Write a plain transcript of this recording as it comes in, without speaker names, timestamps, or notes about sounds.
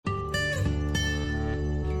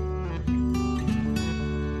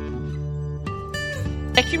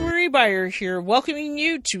Jackie Marie Beyer here, welcoming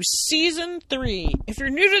you to Season 3. If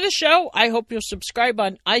you're new to the show, I hope you'll subscribe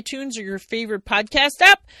on iTunes or your favorite podcast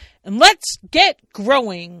app, and let's get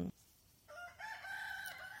growing.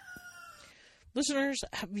 Listeners,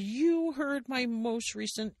 have you heard my most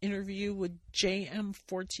recent interview with J.M.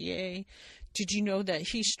 Fortier? Did you know that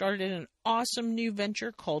he started an awesome new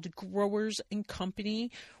venture called Growers and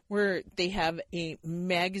Company, where they have a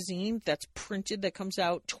magazine that's printed that comes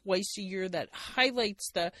out twice a year that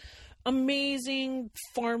highlights the amazing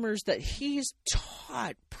farmers that he's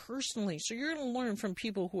taught personally. So you're going to learn from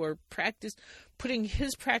people who are putting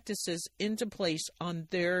his practices into place on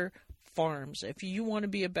their farms. If you want to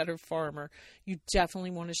be a better farmer, you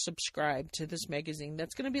definitely want to subscribe to this magazine.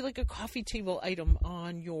 That's going to be like a coffee table item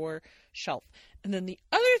on your shelf. And then the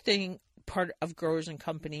other part of Growers and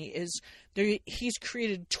Company is he's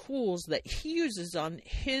created tools that he uses on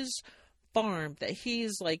his farm that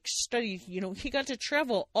he's like studied. You know, he got to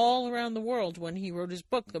travel all around the world when he wrote his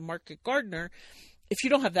book, The Market Gardener. If you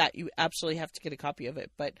don't have that, you absolutely have to get a copy of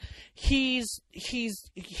it. But he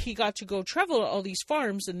got to go travel to all these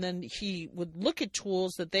farms, and then he would look at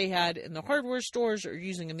tools that they had in the hardware stores or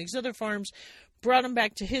using in these other farms, brought them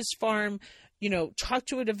back to his farm, you know, talked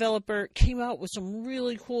to a developer, came out with some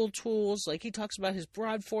really cool tools. Like he talks about his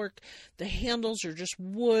broad fork. The handles are just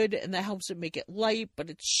wood, and that helps it make it light, but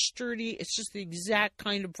it's sturdy. It's just the exact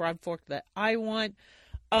kind of broad fork that I want.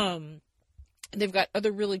 They've got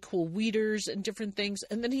other really cool weeders and different things.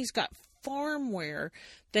 And then he's got farmware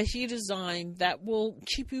that he designed that will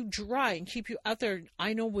keep you dry and keep you out there.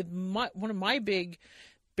 I know with one of my big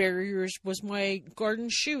barriers was my garden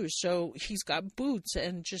shoes. So he's got boots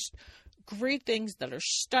and just great things that are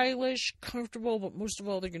stylish, comfortable, but most of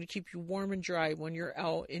all, they're going to keep you warm and dry when you're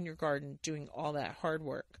out in your garden doing all that hard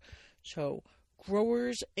work. So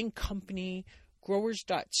Growers and Company,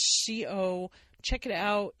 growers.co. Check it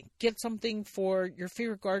out. Get something for your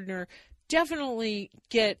favorite gardener. Definitely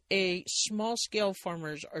get a Small Scale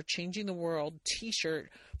Farmers Are Changing the World t-shirt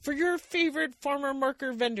for your favorite farmer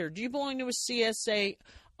marker vendor. Do you belong to a CSA?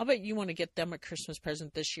 I'll bet you want to get them a Christmas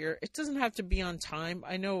present this year. It doesn't have to be on time.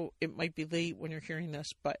 I know it might be late when you're hearing this,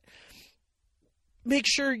 but make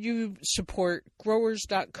sure you support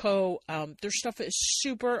growers.co. Their stuff is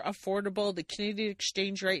super affordable. The Canadian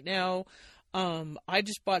Exchange right now, I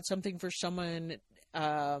just bought something for someone,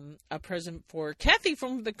 a present for Kathy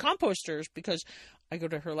from the Composters, because I go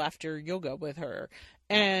to her laughter yoga with her.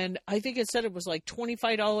 And I think it said it was like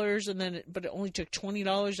 $25 but it only took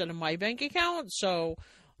 $20 out of my bank account. So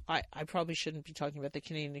I probably shouldn't be talking about the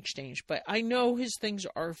Canadian Exchange, but I know his things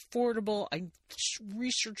are affordable. I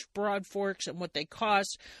researched broad forks and what they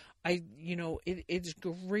cost. It's a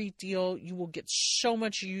great deal. You will get so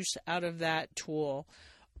much use out of that tool.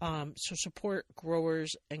 So support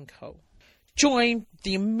Growers and Co. Join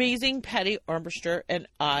the amazing Patty Armbruster and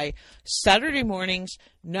I Saturday mornings,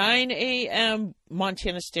 9 a.m.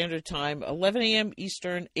 Montana Standard Time, 11 a.m.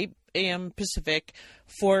 Eastern, 8 a.m. Pacific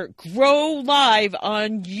for Grow Live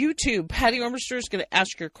on YouTube. Patty Armbruster is going to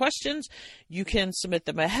ask your questions. You can submit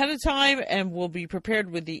them ahead of time and we'll be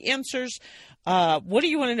prepared with the answers. What do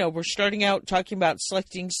you want to know? We're starting out talking about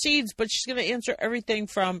selecting seeds, but she's going to answer everything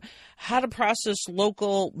from how to process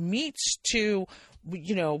local meats to,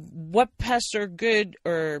 you know, what pests are good,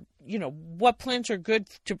 or, you know, what plants are good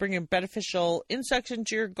to bring in beneficial insects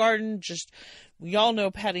into your garden. Just, we all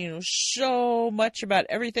know Patty knows so much about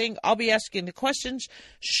everything. I'll be asking the questions.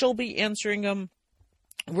 She'll be answering them.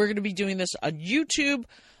 We're going to be doing this on YouTube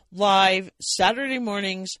live Saturday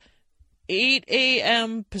mornings, 8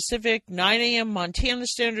 a.m. Pacific, 9 a.m. Montana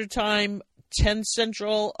Standard Time, 10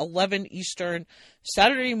 Central, 11 Eastern,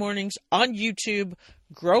 Saturday mornings on YouTube.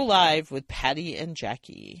 Grow Live with Patty and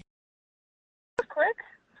Jackie. Quick.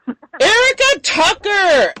 Erica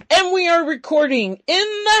Tucker! And we are recording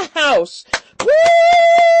in the house. Woo!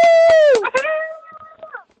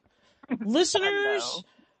 Listeners,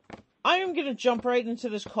 I am going to jump right into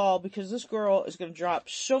this call because this girl is going to drop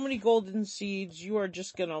so many golden seeds. You are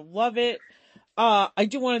just going to love it. I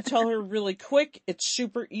do want to tell her really quick, it's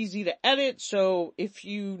super easy to edit. So if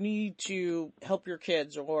you need to help your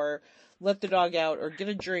kids or let the dog out or get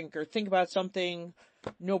a drink or think about something,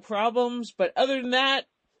 no problems. But other than that,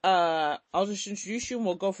 I'll just introduce you and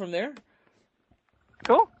we'll go from there.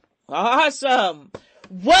 Cool. Awesome.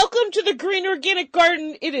 Welcome to the Green Organic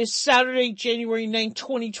Garden. It is Saturday, January 9th,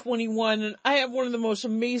 2021, and I have one of the most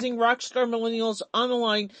amazing rock star millennials on the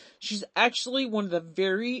line. She's actually one of the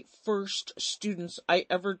very first students I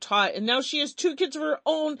ever taught, and now she has 2 kids of her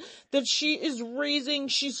own that she is raising.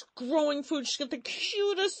 She's growing food. She's got the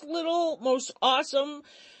cutest little, most awesome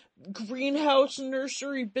greenhouse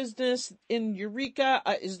nursery business in Eureka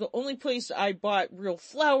is the only place I bought real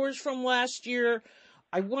flowers from last year.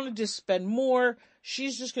 I wanted to spend more.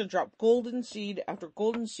 She's just going to drop golden seed after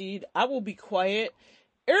golden seed. I will be quiet.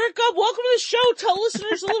 Erica, welcome to the show. Tell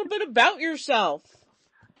listeners a little bit about yourself.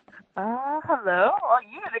 Hello. Well,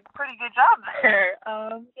 you did a pretty good job there.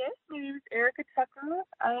 Yes, my name is Erica Tucker.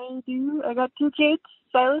 I got 2 kids,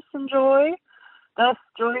 Silas and Joy. Thus,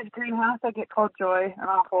 Joy's greenhouse. I get called Joy an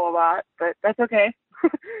awful lot, but that's okay.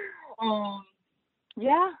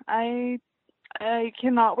 Yeah, I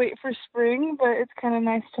cannot wait for spring, but it's kind of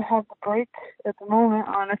nice to have the break at the moment,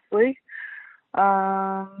 honestly.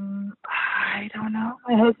 I don't know.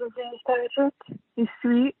 My husband's name is Patrick. He's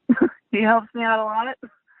sweet. He helps me out a lot.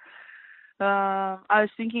 I was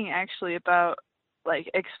thinking actually about like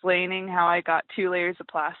explaining how I got 2 layers of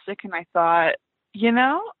plastic, and I thought,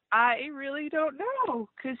 I really don't know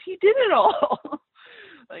because he did it all.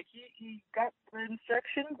 Like he got the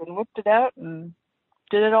instructions and whipped it out and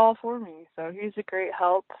did it all for me. So he's a great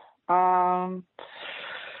help. Yeah,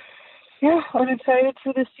 I'm excited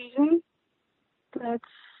for this season. That's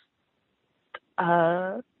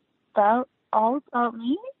about all about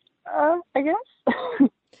me, I guess.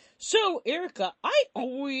 So, Erica, I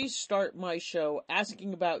always start my show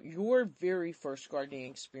asking about your very first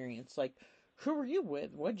gardening experience. Like, who were you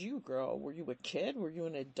with? What did you grow? Were you a kid? Were you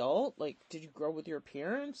an adult? Like, did you grow with your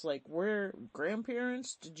parents? Like, where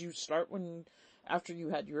grandparents? Did you start after you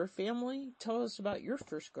had your family? Tell us about your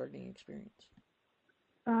first gardening experience.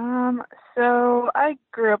 So I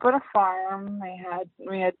grew up on a farm.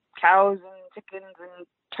 We had cows and chickens and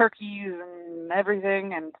turkeys and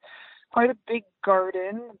everything, and quite a big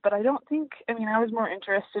garden. But I was more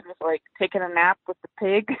interested with like taking a nap with the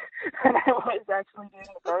pig than I was actually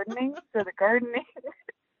doing the gardening. So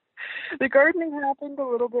the gardening happened a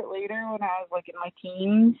little bit later when I was like in my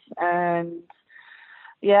teens, and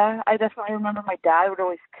yeah, I definitely remember my dad would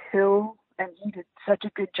always till, and he did such a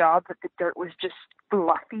good job that the dirt was just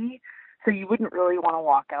fluffy, so you wouldn't really want to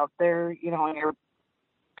walk out there, in your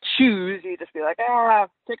shoes. You'd just be like,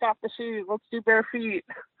 take off the shoes, let's do bare feet.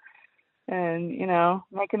 And,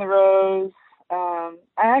 making the rows. I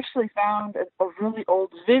actually found a really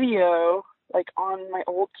old video, like on my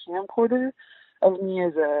old camcorder, of me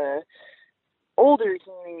as a older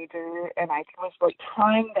teenager, and I was like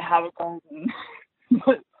trying to have a garden,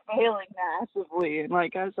 but failing massively. And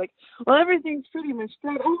like I was like, well, everything's pretty much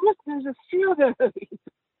dead. Oh look, there's a few of those.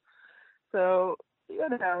 So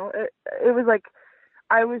it was like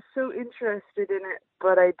I was so interested in it,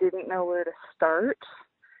 but I didn't know where to start.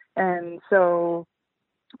 And so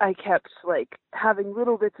I kept like having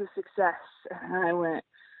little bits of success, and I went,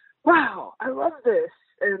 wow, I love this.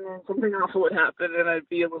 And then something awful would happen, and I'd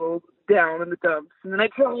be a little down in the dumps. And then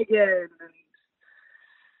I'd try again,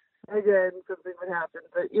 and again something would happen.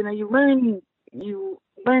 But you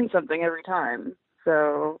learn something every time.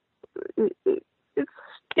 So it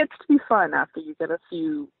gets to be fun after you get a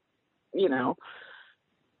few,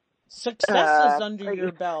 successes under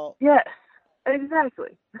your belt. Yes,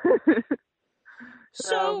 exactly.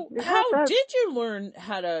 So how did you learn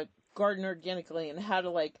how to garden organically, and how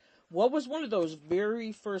to what was one of those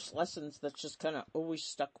very first lessons that's just kind of always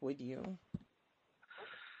stuck with you?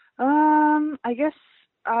 I guess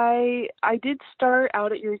I did start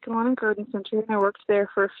out at Eureka Lawn and Garden Center, and I worked there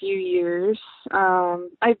for a few years.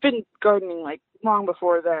 I've been gardening like long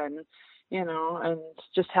before then, and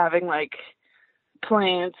just having like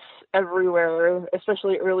plants everywhere,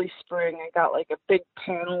 especially early spring. I got like a big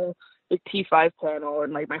panel, big T5 panel,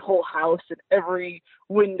 and like my whole house and every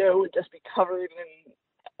window would just be covered in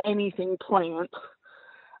anything plant.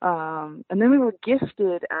 And then we were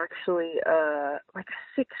gifted actually like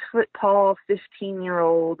a 6-foot tall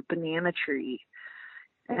 15-year-old banana tree,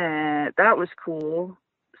 and that was cool.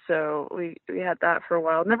 So we had that for a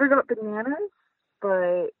while. Never got bananas,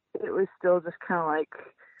 but it was still just kind of like.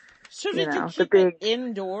 So did you keep it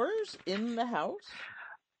indoors in the house?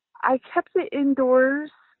 I kept it indoors,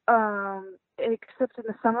 except in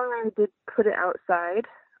the summer I did put it outside.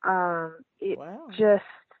 It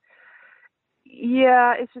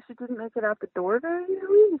didn't make it out the door very early.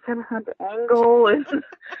 You kind of had to angle, and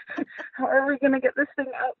how are we going to get this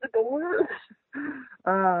thing out the door?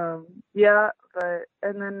 And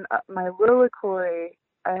then my Lilikoi,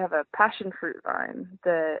 I have a passion fruit vine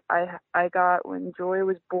that I got when Joy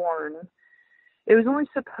was born. It was only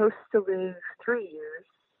supposed to live 3 years,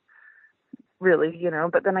 really,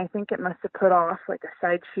 but then I think it must have put off like a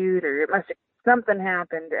side shoot, or something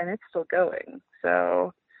happened, and it's still going.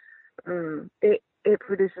 So it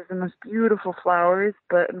produces the most beautiful flowers,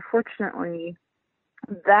 but unfortunately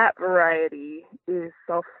that variety is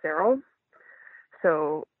self-sterile.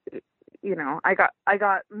 So, I got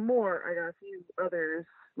a few others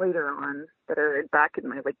later on that are back in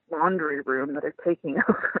my like laundry room that are taking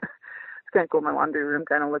over. It's kind of cool. My laundry room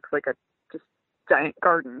kind of looks like a just giant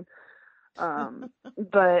garden.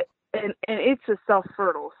 But and it's a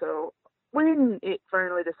self-fertile, so when it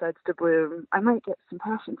finally decides to bloom, I might get some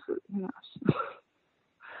passion fruit. Who knows?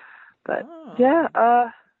 But yeah,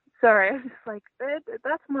 sorry, I was just like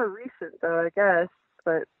that's more recent though, I guess.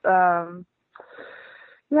 But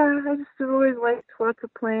yeah, I just have always liked lots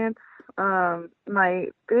of plants. My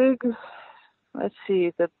big, let's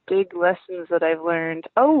see, the big lessons that I've learned.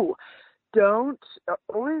 Oh, don't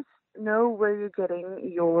always know where you're getting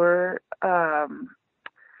your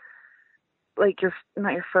like your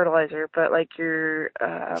not your fertilizer, but like your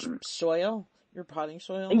soil, your potting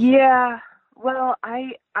soil. yeah. Well,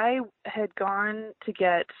 I had gone to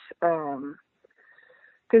get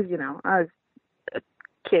because I was a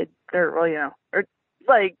kid or well or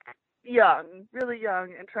like young, really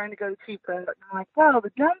young, and trying to go cheap. And I'm like, wow,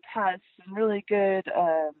 the dump has some really good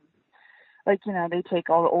like they take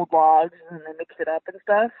all the old logs and they mix it up and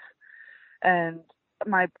stuff. And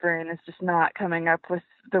my brain is just not coming up with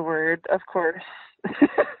the word, of course.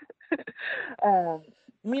 You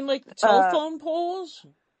mean like the telephone poles?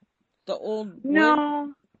 The old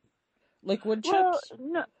no, like wood well, chips?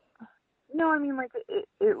 no, I mean like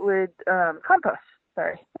it would compost.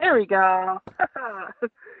 Sorry, there we go.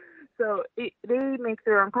 So they make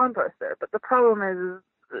their own compost there, but the problem is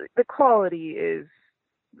the quality is,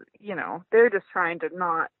 they're just trying to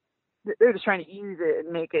use it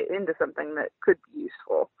and make it into something that could be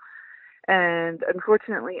useful. And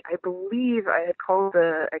unfortunately, I believe I had called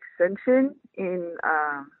the extension in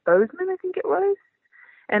Bozeman, I think it was,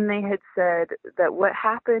 and they had said that what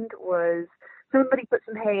happened was somebody put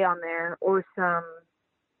some hay on there or some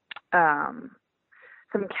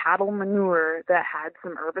cattle manure that had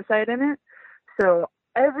some herbicide in it. So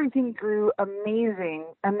everything grew amazing,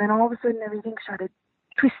 and then all of a sudden everything started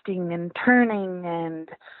twisting and turning and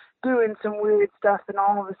doing some weird stuff, and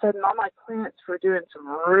all of a sudden all my plants were doing some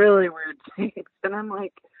really weird things, and I'm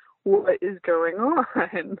like, what is going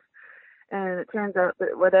on? And it turns out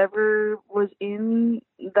that whatever was in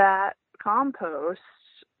that compost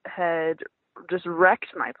had just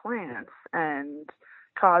wrecked my plants and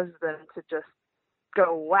caused them to just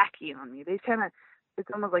go wacky on me. It's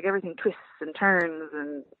almost like everything twists and turns,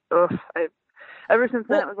 and ever since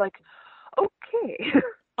then it was like, okay.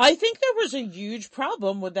 I think there was a huge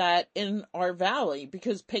problem with that in our valley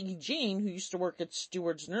because Peggy Jean, who used to work at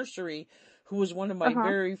Stewart's Nursery, who was one of my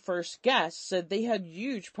very first guests, said they had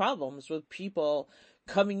huge problems with people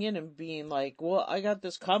coming in and being like, well, I got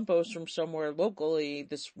this compost from somewhere locally,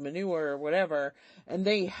 this manure or whatever, and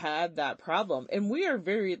they had that problem. And we are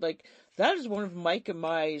very, like, that is one of Mike and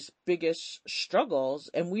my's biggest struggles,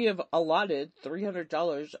 and we have allotted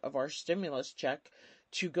 $300 of our stimulus check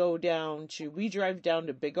to go down to, we drive down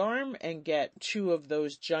to Big Arm and get 2 of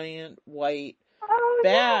those giant white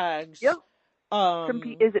bags. Yep.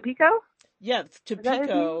 Is it Pico? Yeah, to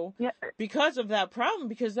Pico, yeah. Because of that problem,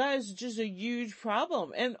 because that is just a huge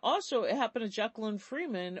problem. And also, it happened to Jacqueline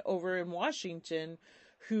Freeman over in Washington,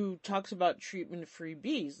 who talks about treatment-free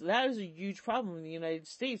bees. That is a huge problem in the United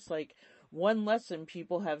States. Like, one lesson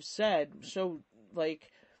people have said, so, like,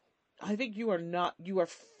 I think you are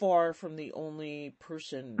far from the only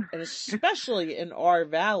person, and especially in our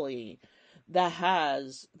valley, that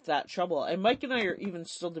has that trouble. And Mike and I are even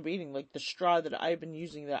still debating, like, the straw that I've been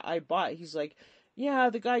using that I bought. He's like, yeah,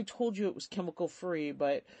 the guy told you it was chemical free,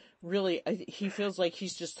 but really, he feels like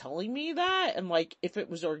he's just telling me that. And like, if it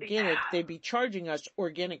was organic, they'd be charging us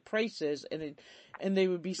organic prices, and they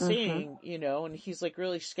would be saying, and he's like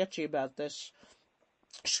really sketchy about this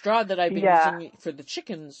straw that I've been using for the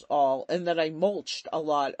chickens and that I mulched a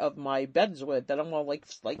lot of my beds with, that I'm all like,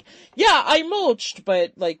 yeah, I mulched,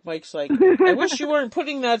 but like, Mike's like, I wish you weren't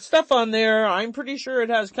putting that stuff on there. I'm pretty sure it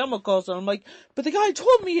has chemicals. And I'm like, but the guy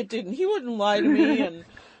told me it didn't. He wouldn't lie to me. And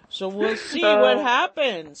so we'll see what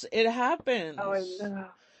happens. It happens. Oh, I know.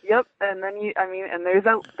 Yep. And then and there's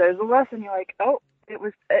a lesson. You're like, oh, it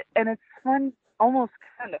was, and it's fun, almost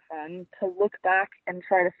kind of fun to look back and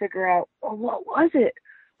try to figure out, well, what was it?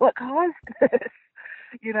 What caused this?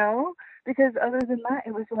 Because other than that,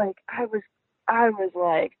 it was like, I was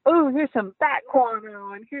like, oh, here's some bat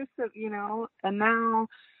guano and here's some, and now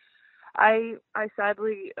I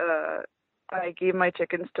sadly, I gave my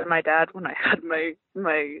chickens to my dad when I had my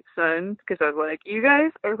son, because I was like, you guys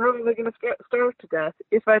are probably going to starve to death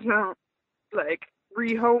if I don't, like,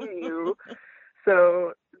 rehome you.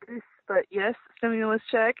 But yes, stimulus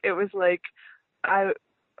check, it was like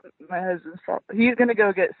my husband's fault. He's gonna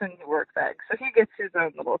go get some work bags, so he gets his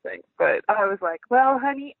own little thing. But I was like, well,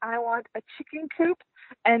 honey, I want a chicken coop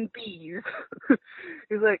and bees.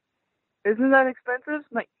 He's like, isn't that expensive?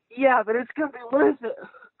 I'm like, yeah, but it's gonna be worth it.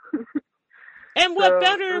 And what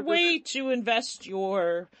better way to invest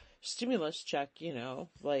your stimulus check,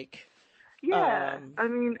 like... Yeah, I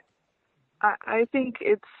mean, I think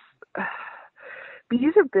it's...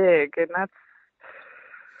 bees are big, and that's...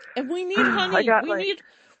 And we need honey.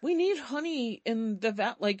 We need honey in the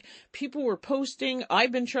vat. Like, people were posting,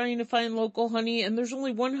 I've been trying to find local honey, and there's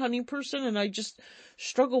only one honey person, and I just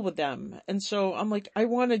struggle with them. And so I'm like, I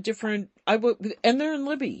want a different... and they're in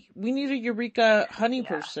Libby. We need a Eureka honey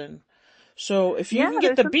person. So if you can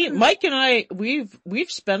get the bee... Mike and I, we've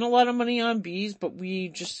spent a lot of money on bees, but we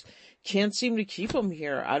just can't seem to keep them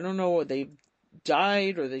here. I don't know, they've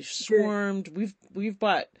died or they've swarmed. We've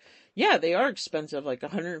bought... Yeah, they are expensive, like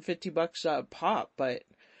 $150 a pop, but,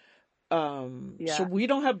 so we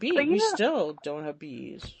don't have bees. We still don't have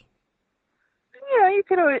bees. Yeah, you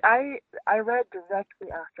could always, I read directly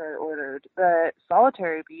after I ordered that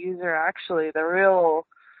solitary bees are actually the real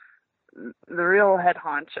head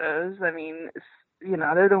honchos. I mean,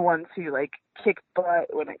 they're the ones who, like, kick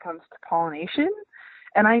butt when it comes to pollination.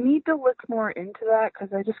 And I need to look more into that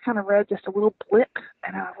because I just kind of read just a little blip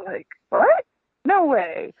and I was like, what? No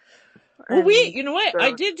way. Well, you know what? So,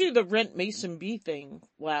 I did do the rent Mason bee thing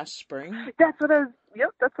last spring. That's what I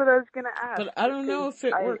was going to ask. But I don't know if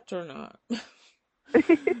it worked or not.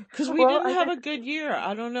 Because we didn't have a good year.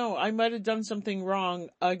 I don't know. I might have done something wrong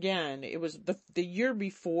again. It was the year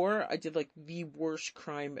before I did like the worst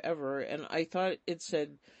crime ever. And I thought it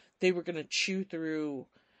said they were going to chew through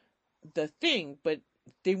the thing, but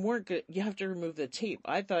they weren't good. You have to remove the tape.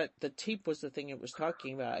 I thought the tape was the thing it was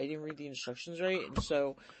talking about. I didn't read the instructions right. And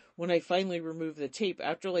so when I finally removed the tape,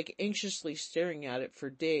 after like anxiously staring at it for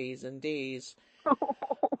days and days,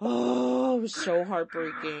 oh, it was so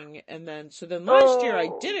heartbreaking. And then last year I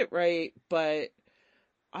did it right, but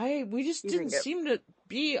we just didn't seem to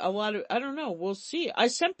be a lot of, I don't know. We'll see. I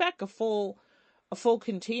sent back a full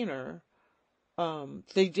container.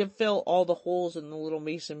 They did fill all the holes in the little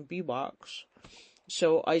Mason bee box.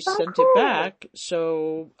 So I sent it back.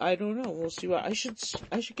 So I don't know. We'll see what I should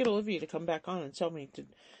get Olivia to come back on and tell me,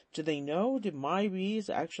 do they know? Did my bees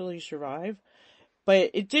actually survive?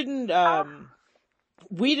 But it didn't,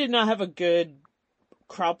 we did not have a good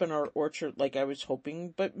crop in our orchard like I was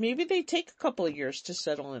hoping, but maybe they take a couple of years to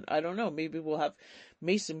settle in. I don't know. Maybe we'll have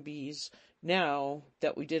Mason bees now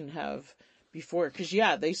that we didn't have before. Cause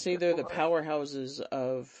they say they're the powerhouses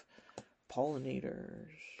of pollinators.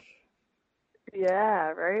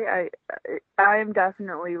 Yeah, right. I'm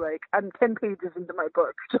definitely like, I'm 10 pages into my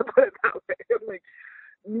book, to put it that way. I'm like,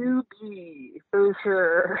 new bee, for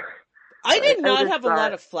sure. I did not have a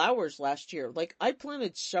lot of flowers last year. Like, I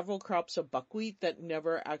planted several crops of buckwheat that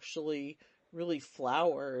never actually really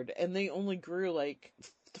flowered, and they only grew like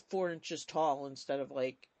 4 inches tall instead of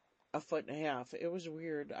like 1.5 feet. It was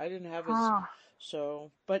weird. I didn't have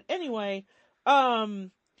so, but anyway, I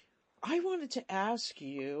wanted to ask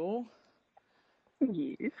you.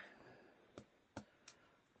 Yes.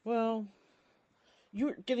 Well,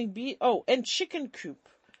 you're getting bee. Oh, and chicken coop,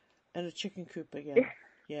 and a chicken coop again.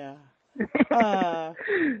 Yeah.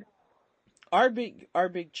 Our big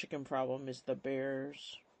chicken problem is the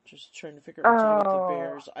bears. Just trying to figure out what to do with the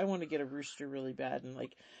bears. I want to get a rooster really bad and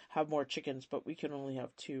like have more chickens, but we can only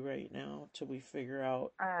have 2 right now till we figure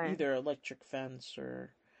out either electric fence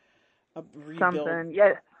or a rebuild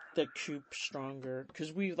the coop stronger.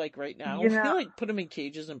 Because we like right now we like put them in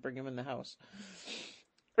cages and bring them in the house.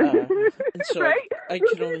 And so right? I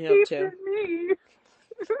can only have 2.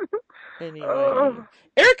 Anyway,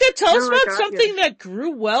 Erica, tell us about something that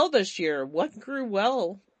grew well this year. What grew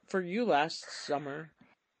well for you last summer?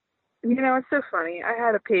 It's so funny. I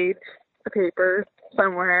had a paper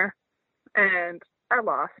somewhere, and I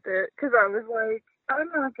lost it because I was like, I'm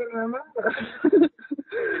not going to remember.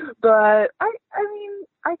 But I mean,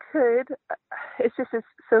 I could. It's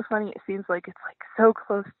so funny. It seems like it's like so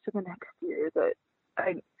close to the next year that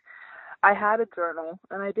I had a journal,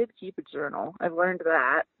 and I did keep a journal. I've learned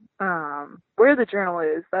that. Where the journal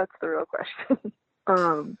is, that's the real question.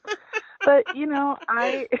 But,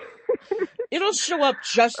 It'll show up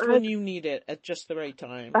just when you need it at just the right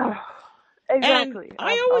time. Exactly. And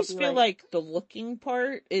I always feel like the looking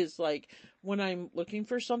part is like, when I'm looking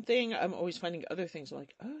for something, I'm always finding other things. I'm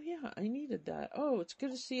like, oh yeah, I needed that. Oh, it's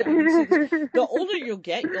good to see it. The older you'll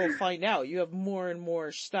get, you'll find out. You have more and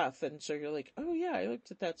more stuff. And so you're like, oh yeah, I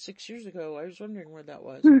looked at that 6 years ago. I was wondering where that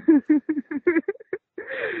was.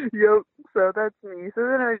 Yep. So that's me. So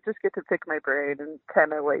then I just get to pick my brain and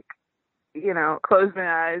kind of like, close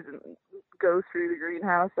my eyes and go through the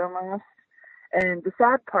greenhouse almost. And the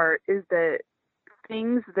sad part is that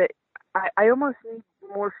things that I almost need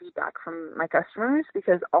more feedback from my customers,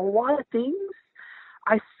 because a lot of things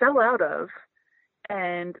I sell out of,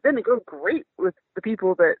 and then they go great with the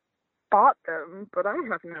people that bought them, but I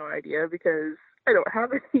have no idea because I don't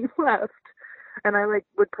have any left. And I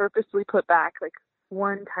would purposely put back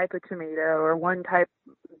one type of tomato or one type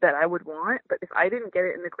that I would want, but if I didn't get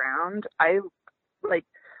it in the ground,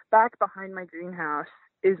 back behind my greenhouse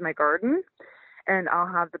is my garden, and I'll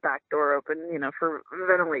have the back door open, for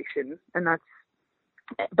ventilation. And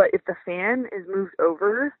but if the fan is moved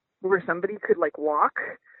over where somebody could walk,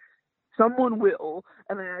 someone will.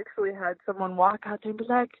 And I actually had someone walk out there and be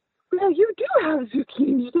like, "Well, you do have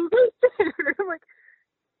zucchini, they're right there." I'm like,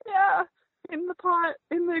 "Yeah, in the pot,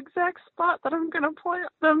 in the exact spot that I'm going to plant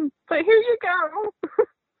them, but here you go."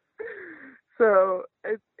 So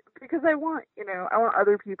it's because I want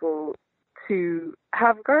other people to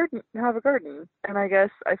have a garden, and I guess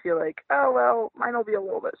I feel like, oh well, mine will be a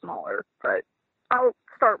little bit smaller, but I'll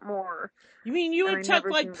start more. You mean you would tuck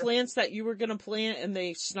plants that you were going to plant and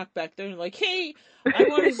they snuck back there and like, hey, I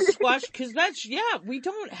want to squash, because we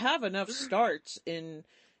don't have enough starts in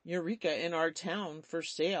Eureka in our town for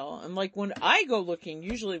sale. And when I go looking,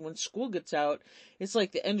 usually when school gets out, it's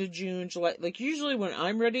the end of June, July. Usually when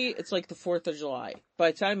I'm ready, it's the 4th of July.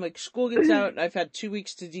 By the time school gets out and I've had 2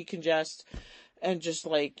 weeks to decongest and just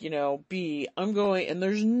I'm going, and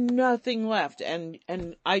there's nothing left. And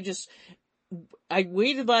I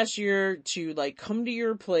waited last year to come to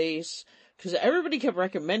your place because everybody kept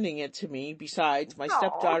recommending it to me besides my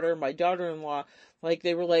stepdaughter, my daughter-in-law.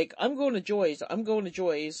 They were like, I'm going to Joy's.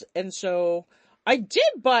 And so I did,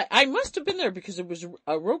 but I must have been there because it was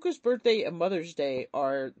Roka's birthday and Mother's Day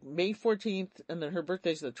are May 14th, and then her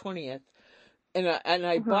birthday's the 20th. And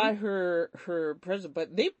I bought her present,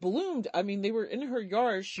 but they bloomed. I mean, they were in her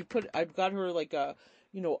yard. I got her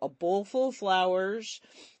a bowl full of flowers.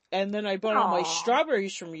 And then I bought all my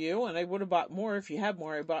strawberries from you, and I would have bought more if you had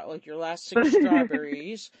more. I bought your last 6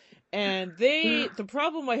 strawberries. And the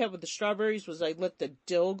problem I had with the strawberries was I let the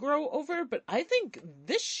dill grow over, but I think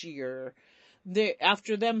this year,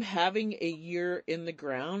 after them having a year in the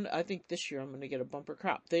ground, I think this year I'm going to get a bumper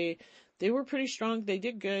crop. They were pretty strong. They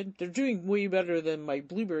did good. They're doing way better than my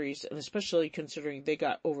blueberries, and especially considering they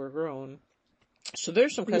got overgrown. So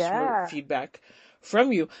there's some customer feedback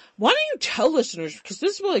from you. Why don't you tell listeners, because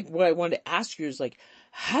this is what I wanted to ask you is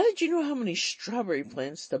how did you know how many strawberry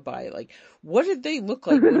plants to buy? What did they look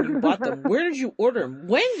like when you bought them? Where did you order them?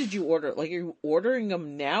 When did you order? Are you ordering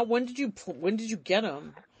them now? When did you get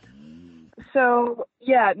them? So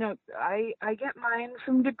I get mine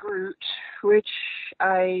from De Groot, which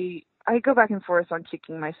I go back and forth on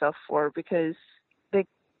kicking myself for because they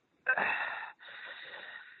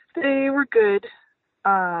were good.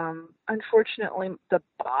 Unfortunately, the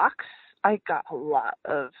box, I got a lot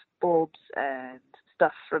of bulbs and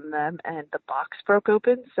stuff from them, and the box broke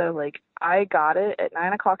open. So, I got it at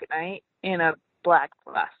 9 o'clock at night in a black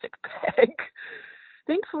plastic bag.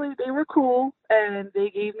 Thankfully, they were cool, and they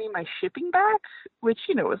gave me my shipping back, which,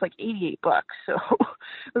 was $88. So,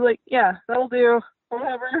 I was yeah, that'll do.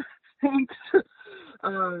 Whatever. Thanks.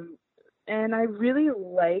 And I really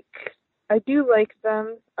I do like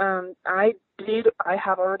them. I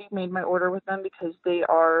have already made my order with them because they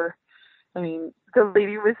are, the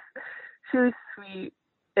lady she was sweet,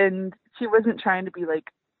 and she wasn't trying to be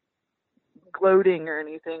gloating or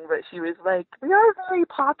anything, but she was we are very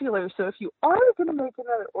popular, so if you are going to make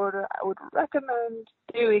another order, I would recommend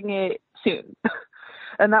doing it soon.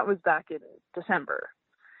 And that was back in December.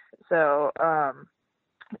 So,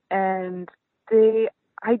 and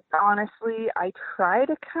I try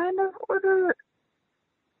to kind of order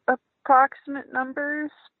approximate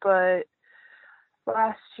numbers, but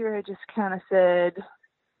last year I just kind of said,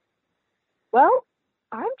 well,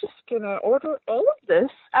 I'm just gonna order all of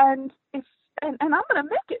this, and I'm gonna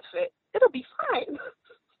make it fit. It'll be fine.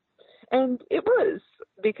 And it was,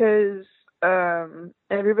 because I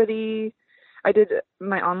did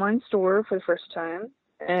my online store for the first time,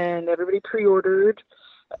 and everybody pre-ordered.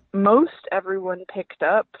 Most everyone picked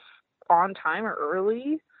up on time or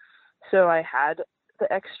early, so I had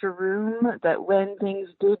the extra room that when things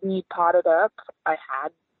did need potted up, I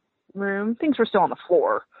had room. Things were still on the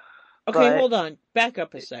floor. Okay, hold on. Back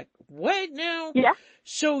up a sec. What now? Yeah.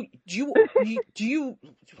 So do you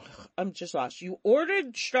I'm just lost. You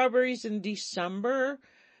ordered strawberries in December,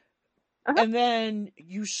 and then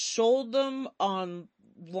you sold them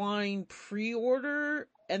online pre-order,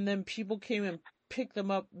 and then people came and pick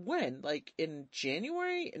them up when? Like in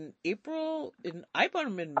January, in April? I bought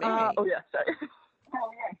them in May. Oh yeah, sorry.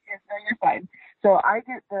 Oh yes, no, you're fine. So I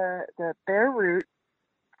get the bare root.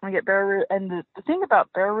 I get bare root, and the thing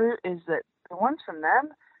about bare root is that the ones from them,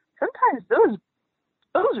 sometimes those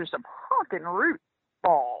are some honking root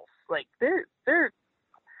balls. Like they're.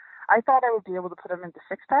 I thought I would be able to put them into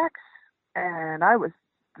 6-packs, and I was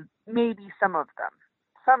maybe some of them.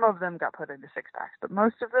 Some of them got put into 6-packs, but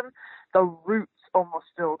most of them, the roots almost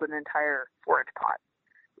filled an entire forage pot.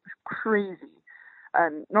 It was crazy.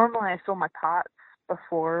 And normally I fill my pots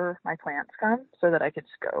before my plants come so that I could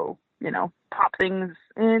just go, pop things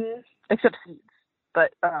in, except seeds.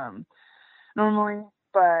 But normally,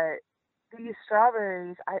 but these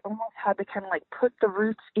strawberries, I almost had to kind of like put the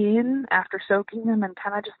roots in after soaking them and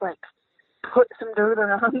kind of just like put some dirt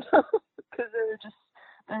around them because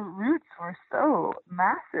the roots were so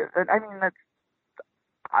massive. And I mean, that's,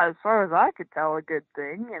 as far as I could tell, a good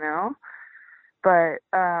thing, But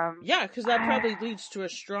yeah, because that probably leads to a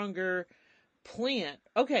stronger plant.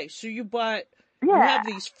 Okay, so you have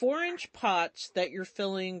these 4-inch pots that you're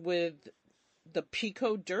filling with the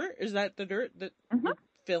Pico dirt. Is that the dirt that you're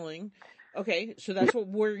filling? Okay, so that's what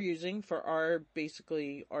we're using for our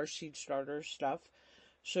seed starter stuff.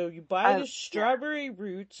 So you buy the strawberry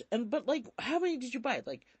roots, but like, how many did you buy?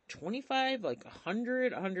 Like 25, like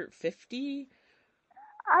 100, 150?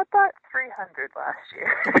 I bought 300 last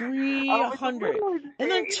year. 300.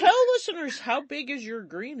 And then tell listeners, how big is your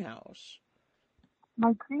greenhouse?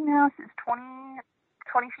 My greenhouse is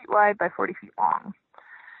 20 feet wide by 40 feet long.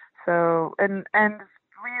 So, and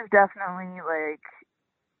we've definitely like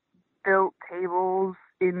built tables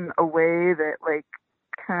in a way that like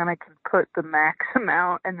kind of can put the max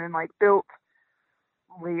amount, and then like built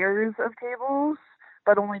layers of tables,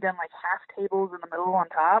 but only done like half tables in the middle on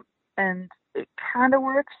top, and it kind of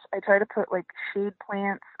works. I try to put like shade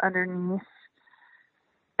plants underneath,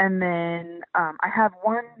 and then I have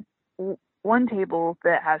one table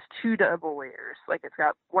that has 2 double layers. Like it's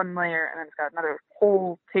got one layer and then it's got another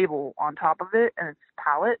whole table on top of it, and it's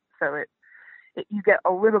pallet, so you get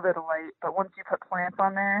a little bit of light, but once you put plants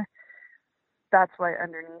on there, that's why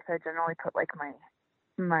underneath I generally put like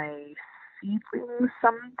my seedlings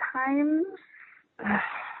sometimes.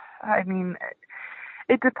 I mean,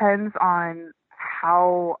 it depends on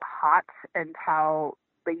how hot and how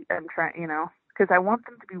late I'm trying, because I want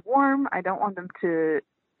them to be warm. I don't want them to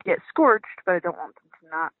get scorched, but I don't want them to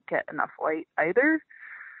not get enough light either.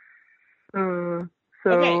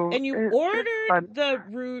 Okay, and you ordered the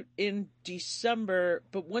root in December,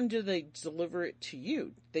 but when do they deliver it to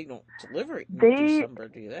you? They don't deliver it in December,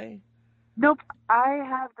 do they? Nope. I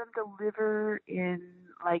have them deliver in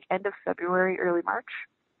like end of February, early March.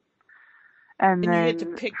 And then you get to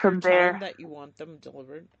pick your time that you want them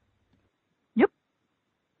delivered? Yep.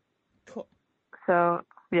 Cool. So,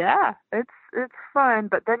 yeah, it's fun,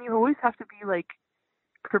 but then you always have to be like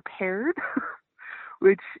prepared,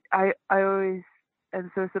 which I always am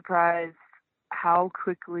so surprised how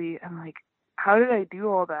quickly I'm like, how did I do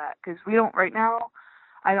all that? Because right now,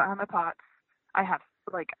 I don't have my pots. I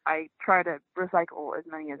try to recycle as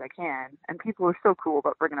many as I can, and people are so cool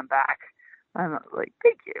about bringing them back. I'm like,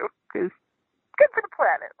 thank you, because good for the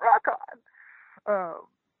planet, rock on.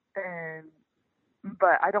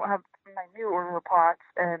 But I don't have my new order pots,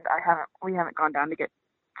 and we haven't gone down to get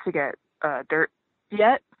dirt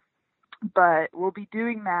yet, but we'll be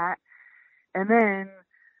doing that. And then,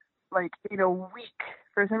 like, in a week,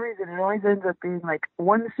 for some reason, it always ends up being, like,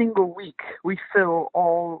 one single week, we fill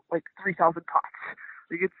all, like, 3,000 pots.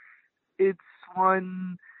 Like, it's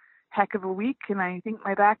one heck of a week, and I think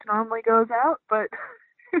my back normally goes out, but,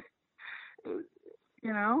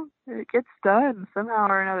 it gets done somehow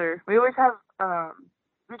or another. We always have,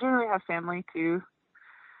 we generally have family, too,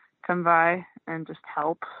 come by and just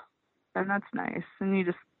help, and that's nice. And you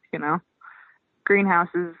just, greenhouse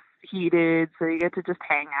is heated, so you get to just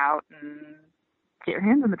hang out and get your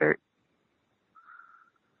hands in the dirt.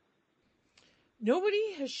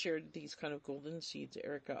 Nobody has shared these kind of golden seeds,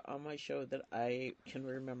 Erica, on my show that I can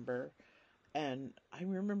remember. And I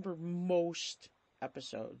remember most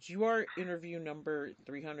episodes. You are interview number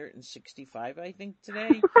 365, I think,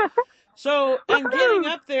 today. So I'm getting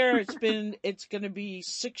up there. It's going to be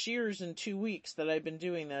 6 years and 2 weeks that I've been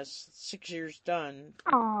doing this. 6 years done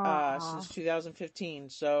since 2015.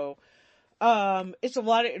 So it's a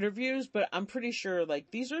lot of interviews, but I'm pretty sure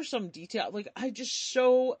like these are some detail. Like I just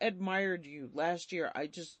so admired you last year. I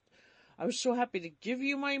was so happy to give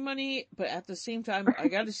you my money, but at the same time, I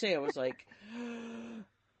got to say, I was like,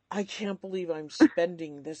 I can't believe I'm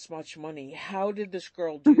spending this much money. How did this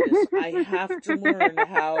girl do this? I have to learn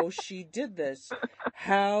how she did this.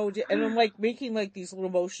 And I'm like making like these little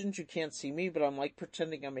motions. You can't see me, but I'm like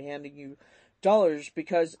pretending I'm handing you dollars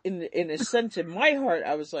because in a sense in my heart,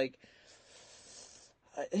 I was like,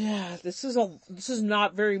 yeah, this is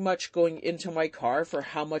not very much going into my car for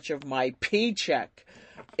how much of my paycheck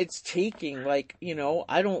it's taking. Like,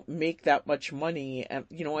 I don't make that much money. And,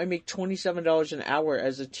 I make $27 an hour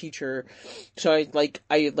as a teacher. So I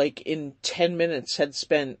in 10 minutes had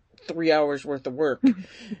spent 3 hours worth of work.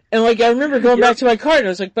 And like, I remember going back to my car and I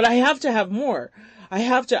was like, but I have to have more. I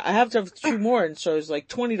have to have two more. And so it was like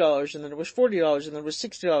 $20 and then it was $40 and then it was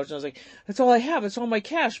 $60. And I was like, that's all I have. It's all my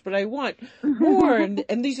cash, but I want more.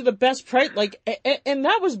 And these are the best price. Like, and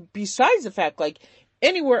that was besides the fact, like,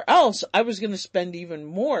 anywhere else, I was going to spend even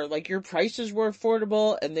more. Like, your prices were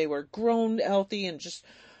affordable and they were grown, healthy, and just,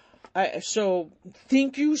 so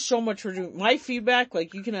thank you so much for doing my feedback.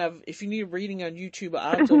 Like, you can have, if you need a rating on YouTube,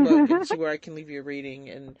 I'll have to look and see where I can leave you a rating,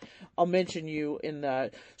 and I'll mention you in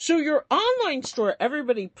that. So your online store,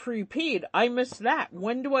 everybody prepaid. I missed that.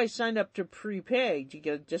 When do I sign up to prepay? Do you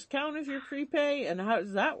get a discount if you prepay? And how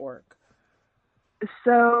does that work?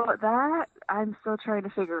 So that I'm still trying to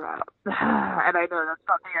figure out, and I know that's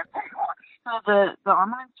not the answer. So the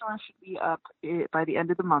online store should be up by the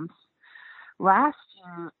end of the month. Last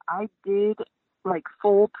year I did like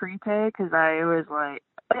full prepay because I was like,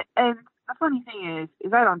 and the funny thing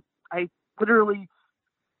is I literally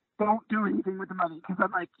don't do anything with the money because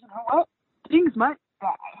I'm like, you know what, things might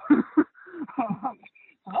die.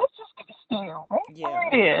 Let's just get a stay right where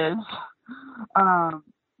it is.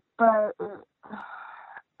 But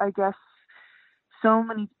I guess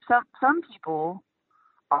some people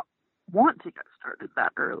want to get started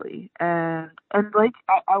that early, and like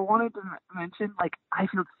I wanted to mention, like, I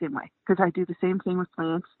feel the same way because I do the same thing with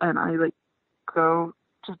plants, and I like go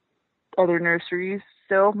to other nurseries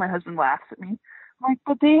still. My husband laughs at me, I'm like,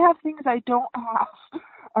 but they have things I don't have,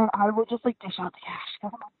 and I will just like dish out the cash.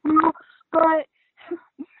 I'm like, no, but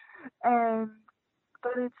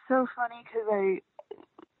it's so funny because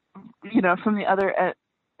from the other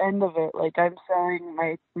end of it, like, I'm selling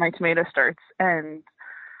my tomato starts, and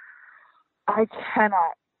I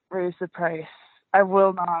cannot raise the price. I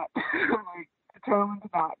will not. I'm like determined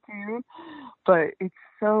not to. But it's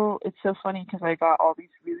so funny because I got all these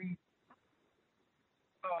really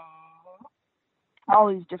all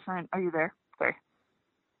these different. Are you there? Sorry.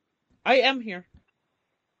 I am here.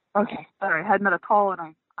 Okay. Sorry. I had another call and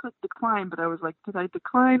I clicked decline, but I was like, did I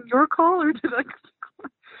decline your call or did I decline?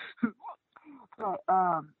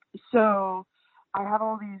 So I have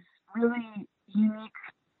all these really unique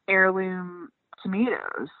heirloom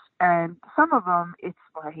tomatoes, and some of them it's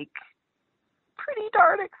like pretty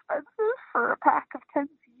darn expensive for a pack of 10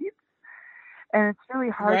 seeds, and it's really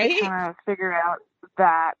hard to kind of figure out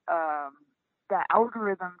that that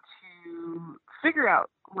algorithm to figure out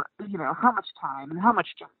how much time and how much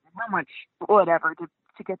whatever to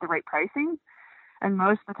get the right pricing. And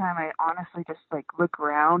most of the time I honestly just like look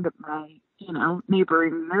around at my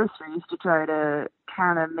neighboring nurseries to try to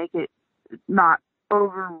kind of make it not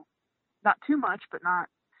too much, but not.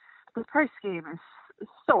 The price game is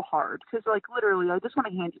so hard because, like, literally, I just want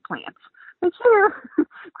to hand you plants. It's here,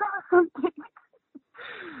 grab something.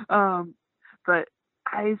 But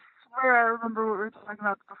I swear I remember what we were talking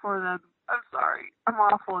about before then. I'm sorry, I'm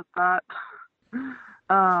awful at that.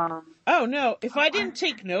 Oh no! If I didn't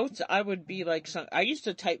take notes, I would be like I used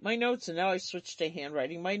to type my notes, and now I switched to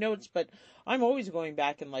handwriting my notes. But I'm always going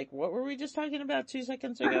back and like, what were we just talking about 2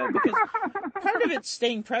 seconds ago? Because part of it's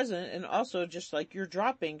staying present, and also just like you're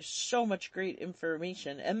dropping so much great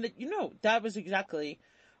information, and that was exactly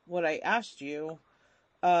what I asked you.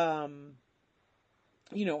 How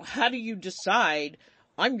do you decide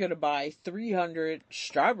I'm going to buy 300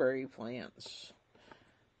 strawberry plants?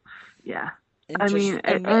 Yeah. And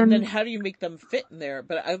then how do you make them fit in there?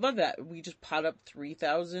 But I love that. We just pot up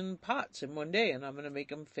 3,000 pots in one day, and I'm going to make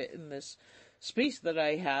them fit in this space that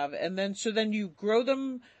I have. And then you grow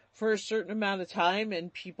them for a certain amount of time,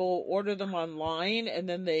 and people order them online, and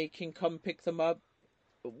then they can come pick them up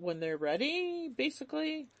when they're ready,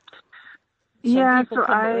 basically. Some people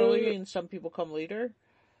come early, and some people come later.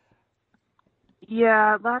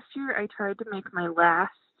 Yeah, last year I tried to make my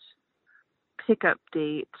last pickup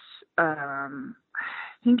date. I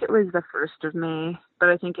think it was the 1st of May, but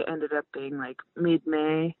I think it ended up being like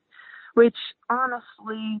mid-May, which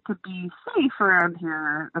honestly, to be safe around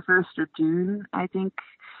here, the 1st of June, I think,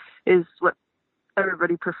 is what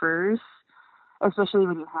everybody prefers, especially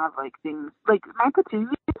when you have like things like my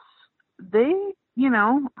petunias. They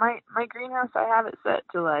my greenhouse, I have it set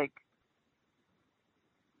to like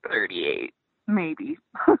 38, maybe.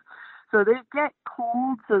 So they get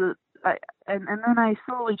cold, so that and then I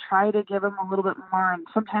slowly try to give them a little bit more, and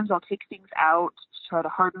sometimes I'll take things out to try to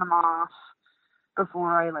harden them off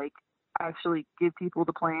before I like actually give people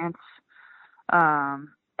the plants.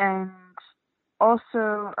 And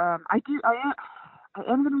also, I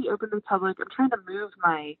am going to be open to the public. I'm trying to move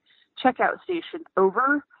my checkout station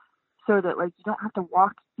over so that like you don't have to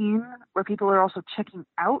walk in where people are also checking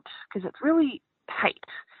out because it's really tight.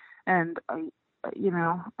 And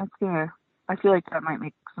that's gonna. I feel like that might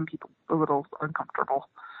make some people a little uncomfortable.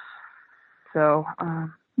 So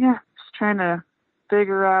yeah, just trying to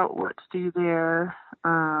figure out what to do there.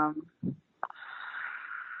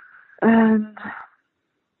 And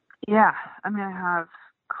yeah, I mean, I have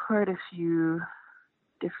quite a few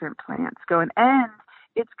different plants going, and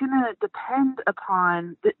it's gonna depend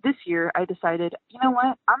upon this year. I decided, you know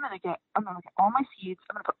what? I'm gonna get all my seeds.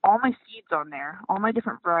 I'm gonna put all my seeds on there, all my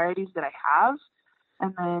different varieties that I have,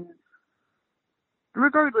 and then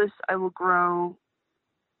regardless, I will grow,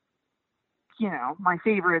 my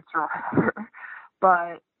favorites or whatever.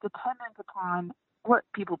 But dependent upon what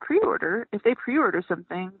people pre-order, if they pre-order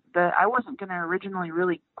something that I wasn't going to originally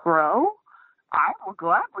really grow, I will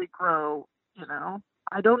gladly grow,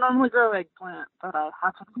 I don't normally grow eggplant, but I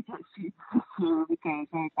happen to get seeds this year because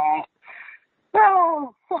I thought,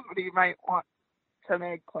 well, somebody might want some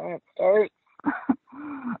eggplant starts.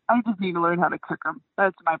 I just need to learn how to cook them.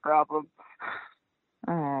 That's my problem.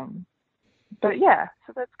 But yeah,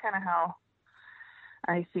 so that's kind of how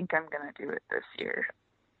I think I'm going to do it this year.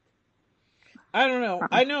 I don't know.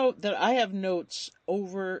 I know that I have notes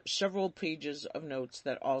over several pages of notes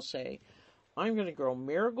that all say, I'm going to grow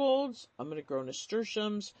marigolds, I'm going to grow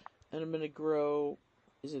nasturtiums, and I'm going to grow,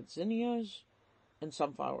 is it zinnias? And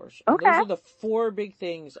sunflowers. And Okay. those are the 4 big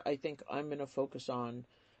things I think I'm going to focus on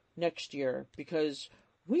next year because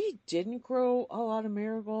we didn't grow a lot of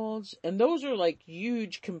marigolds. And those are like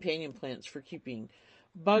huge companion plants for keeping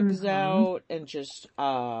bugs out and just,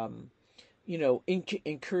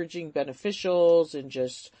 encouraging beneficials and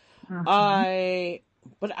just, but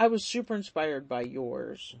I was super inspired by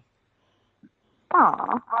yours.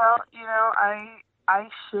 Aw, well, I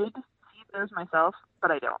should seed those myself,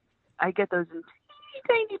 but I don't. I get those in teeny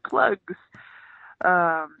tiny plugs.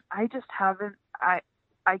 I just haven't. I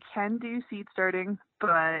can do seed starting,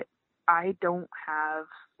 but I don't have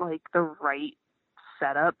like the right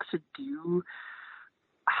setup to do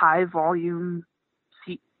high volume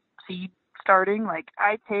seed starting. Like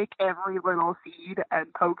I take every little seed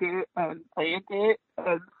and poke it and plant it,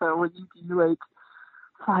 and so when you do like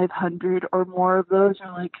 500 or more of those,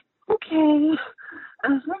 you're like, okay,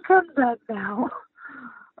 I think I'm done now.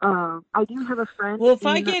 I do have a friend. Well, if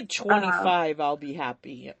I get 25, I'll be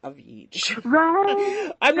happy of each.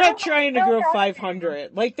 Right. I'm not trying to grow no.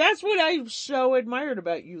 500. Like, that's what I so admired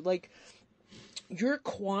about you. Like, your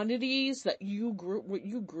quantities that what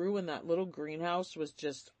you grew in that little greenhouse was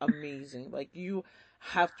just amazing. Like, you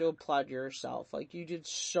have to applaud yourself. Like, you did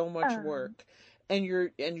so much work. And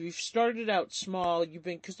you've started out small.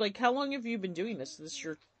 Cause like, how long have you been doing this? This is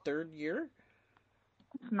your 3rd year?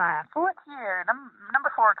 It's my 4th year.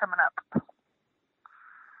 Number 4 coming up.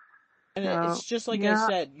 And it's just like I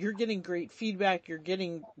said, you're getting great feedback. You're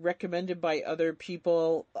getting recommended by other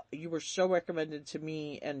people. You were so recommended to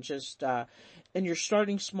me, and just and you're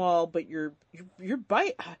starting small, but you're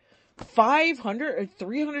by 500 or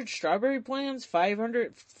 300 strawberry plants.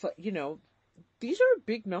 500, these are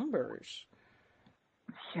big numbers.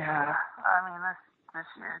 Yeah, I mean this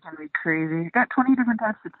year is gonna be crazy. Got 20 different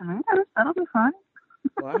types of tomatoes. That'll be fun.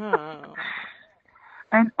 Wow.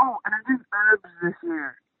 and I'm doing herbs this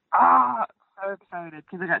year. Ah, so excited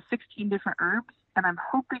because I got 16 different herbs, and I'm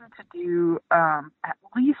hoping to do at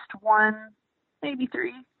least 1, maybe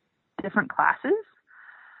 3 different classes.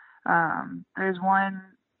 There's one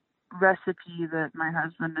recipe that my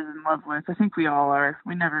husband is in love with. I think we all are.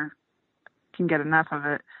 We never can get enough of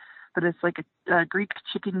it. But it's like a Greek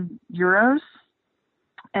chicken gyros,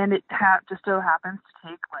 and it just so happens to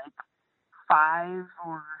take like 5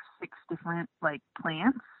 or 6 different like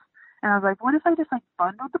plants. And I was like, what if I just like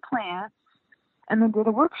bundled the plants and then did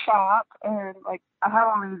a workshop? And like I have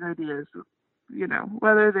all these ideas,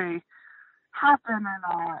 whether they happen or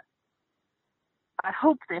not. I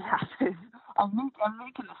hope they happen. I'm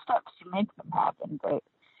making the steps to make them happen,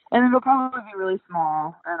 and it'll probably be really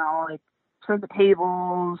small, and I'll like turn the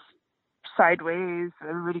tables sideways so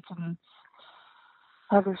everybody can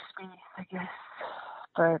have their space, I guess.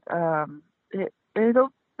 But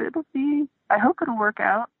it'll be. I hope it'll work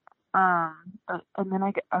out. And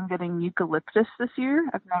then I'm getting eucalyptus this year.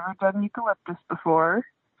 I've never done eucalyptus before.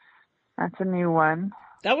 That's a new one.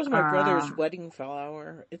 That was my brother's wedding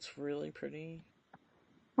flower. It's really pretty.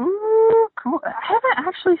 Ooh, cool. I haven't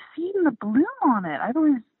actually seen the bloom on it. I've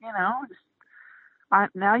always,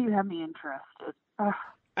 now you have me interested.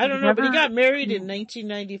 I don't know, but he got married in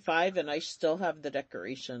 1995, and I still have the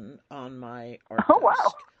decoration on my art desk.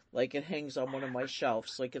 Wow. Like, it hangs on one of my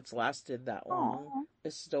shelves. Like, it's lasted that long. Oh,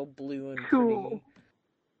 It's still blue and cool. pretty.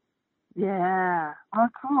 Yeah. Well,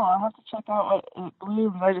 cool. I'll have to check out what it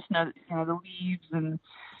blooms. I just know that, the leaves and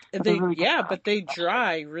really but they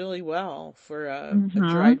dry really well for a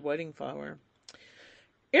dried wedding flower.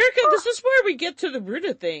 Erica, this is where we get to the root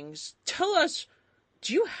of things. Tell us,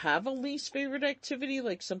 do you have a least favorite activity,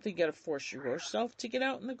 like something you got to force yourself to get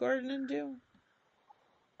out in the garden and do?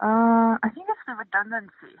 I think it's the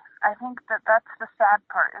redundancy. I think that's the sad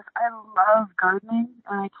part. Is I love gardening,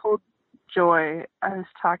 and I told Joy, I was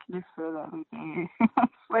talking to her the other day.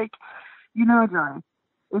 It's like, Joy,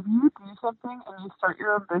 if you do something and you start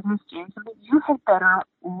your own business doing something, you had better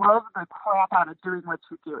love the crap out of doing what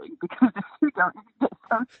you're doing, because if you don't, you get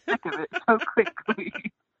so sick of it so quickly.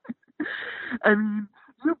 I mean,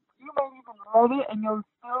 you might even love it, and you'll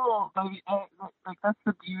still like that's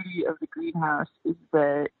the beauty of the greenhouse, is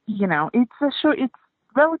that it's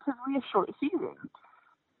relatively a short season.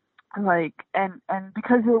 Like, and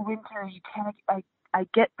because of the winter, you kind of I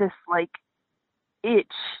get this like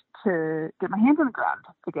itch to get my hands on the ground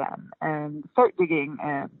again and start digging,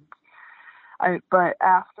 but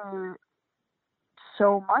after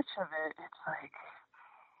so much of it, it's like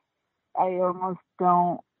I almost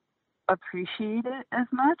don't appreciate it as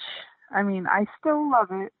much. I mean, I still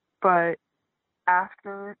love it, but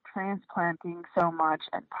after transplanting so much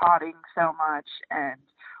and potting so much and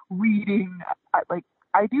weeding, I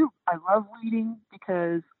love weeding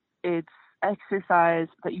because it's exercise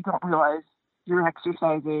that you don't realize you're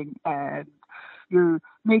exercising, and you're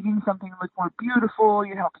making something look more beautiful.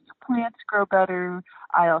 You're helping your plants grow better.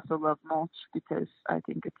 I also love mulch because I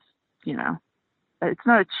think it's, it's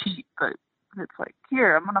not a cheat, but it's like,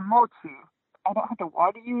 here, I'm going to mulch you. I don't have to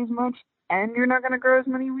water you as much, and you're not going to grow as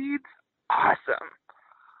many weeds. Awesome.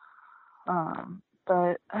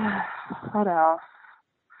 But what else?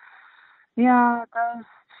 Yeah, those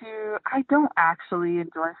two. I don't actually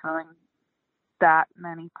enjoy filling that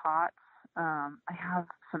many pots. I have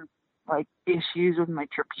some issues with my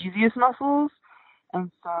trapezius muscles,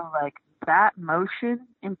 and so that motion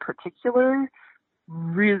in particular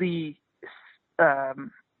really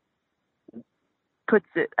puts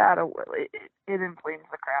it out of it inflames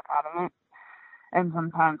the crap out of it. And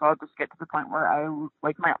sometimes I'll just get to the point where I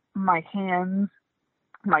my hands,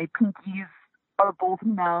 my pinkies are both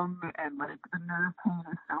numb, and the nerve pain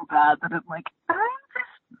is so bad that I'm like, I'm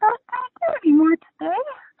just not gonna do it anymore today.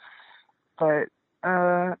 But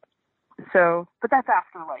that's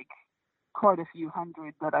after quite a few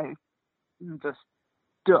hundred that I've just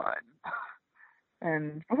done.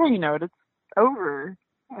 And before you know it, it's over.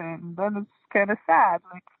 And then it's kind of sad.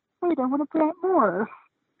 Like, wait, I want to plant more.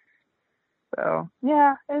 So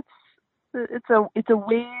yeah, it's a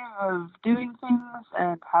wave of doing things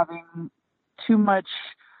and having too much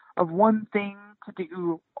of one thing to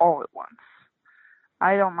do all at once.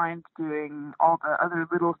 I don't mind doing all the other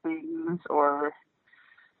little things, or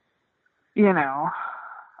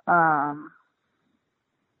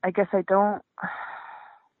I guess I don't.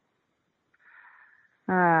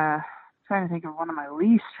 Trying to think of one of my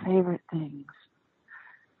least favorite things.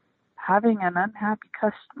 Having an unhappy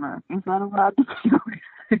customer. Is that allowed to be my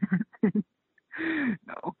favorite thing?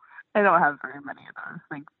 No, I don't have very many of those,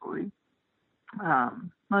 thankfully.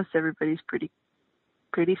 Most everybody's pretty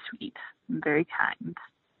sweet and very kind.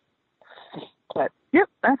 But yep,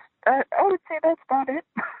 I would say that's about it.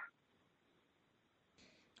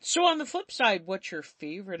 So on the flip side, what's your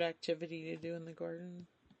favorite activity to do in the garden?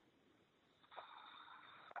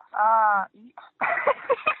 Eat.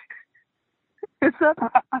 Is that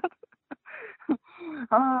bad?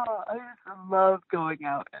 I just love going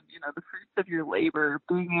out and, the fruits of your labor,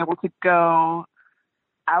 being able to go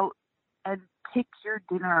out and pick your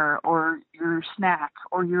dinner or your snack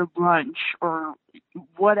or your lunch or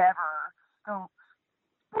whatever. So,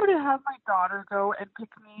 or to have my daughter go and pick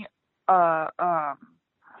me a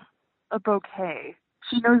bouquet.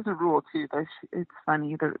 She knows the rule too. It's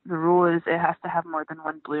funny. The rule is it has to have more than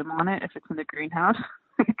one bloom on it if it's in the greenhouse,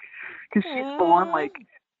 because she's born like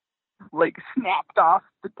snapped off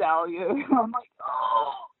the dahlia. I'm like,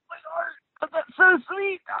 oh my God, that's so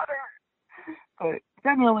sweet, daughter. But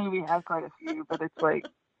generally we have quite a few. But it's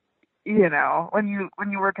when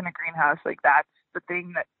you work in a greenhouse, that's the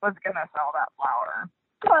thing that was going to sell that flower.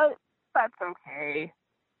 But that's okay.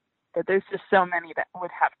 But there's just so many that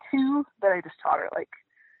would have two that I just taught her, like,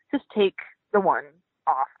 just take the one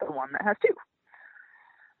off the one that has two.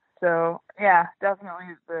 So, yeah,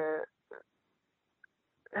 definitely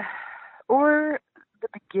or the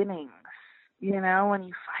beginnings, when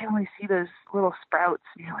you finally see those little sprouts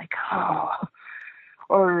and you're like, oh,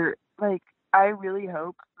 or like, I really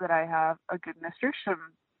hope that I have a good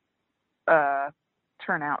nasturtium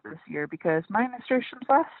turnout this year, because my nasturtiums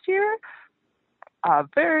last year, a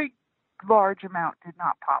very large amount did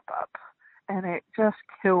not pop up, and it just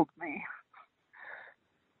killed me.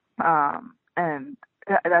 And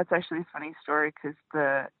that's actually a funny story, because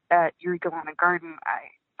at Eureka Lana Garden,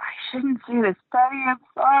 I shouldn't say this, Betty, I'm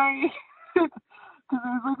sorry, because it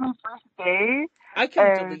was like my first day. I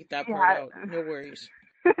can delete that part out, no worries.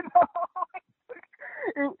 It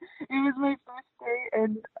was my first day,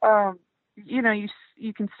 and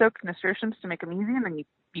you can soak nasturtiums to make them easy, and then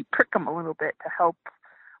you prick them a little bit to help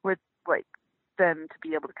with, like, them to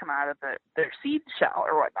be able to come out of their seed shell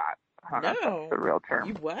or whatnot. I don't know if that's the real term.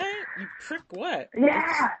 You what? You prick what?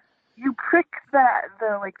 Yeah, you prick the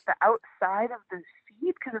outside of the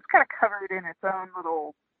seed, because it's kind of covered in its own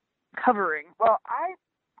little covering. Well, I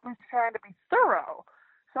was trying to be thorough,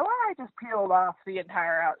 so I just peeled off the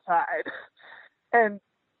entire outside, and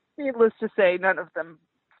needless to say, none of them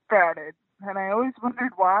sprouted. And I always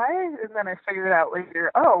wondered why, and then I figured out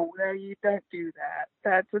later, oh, no, you don't do that.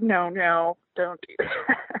 That's a no, don't do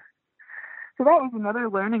that. So that was another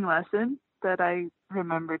learning lesson that I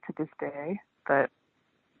remember to this day. But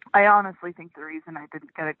I honestly think the reason I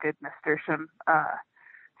didn't get a good nasturtium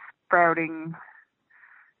sprouting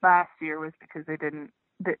last year was because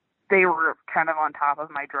they were kind of on top of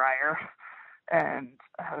my dryer. And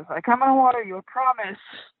I was like, I'm going to water you, I promise.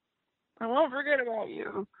 I won't forget about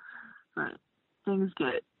you. But things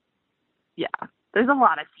get, there's a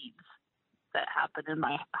lot of seeds that happen in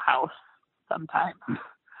my house sometimes.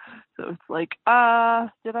 So it's like,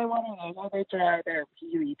 did I water those? Oh, they're dry. They're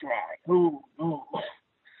really dry. Ooh.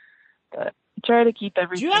 But try to keep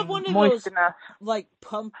everything moist enough. Do you have one of those, like,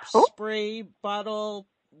 pump spray bottle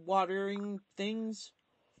watering things?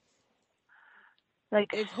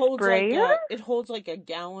 Like it holds sprayer? it holds like a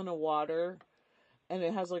gallon of water, and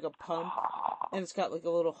it has like a pump, and it's got like a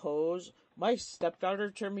little hose. My stepdaughter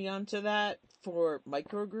turned me on to that for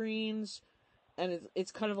microgreens, and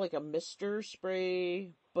it's kind of like a mister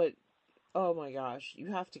spray, but oh my gosh,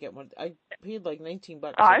 you have to get one. I paid like $19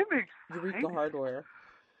 at Eureka Hardware.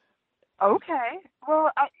 Okay,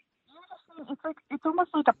 well, it's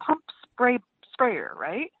almost like a pump sprayer,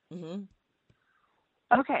 right? Mm-hmm.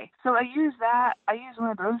 Okay, so I use one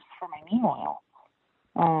of those for my neem oil.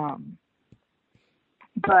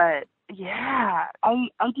 But yeah,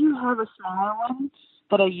 I do have a smaller one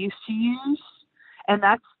that I used to use, and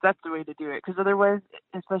that's the way to do it, because otherwise,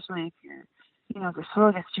 especially if if the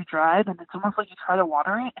soil gets too dry, then it's almost like you try to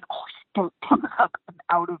water it, and dirt comes up and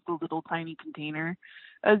out of the little tiny container.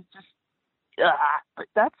 It's just, but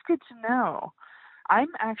that's good to know. I'm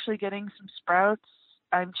actually getting some sprouts.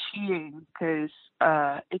 I'm cheating because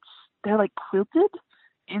they're like quilted,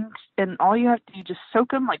 and all you have to do, just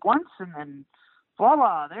soak them like once, and then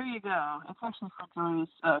voila, there you go. It's actually for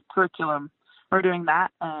Joy's curriculum. We're doing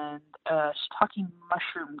that and shiitake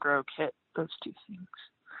mushroom grow kit, those two things.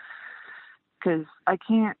 Because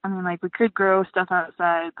we could grow stuff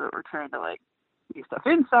outside, but we're trying to do stuff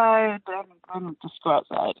inside, and just go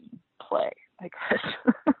outside and play, I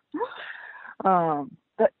guess.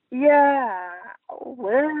 But yeah,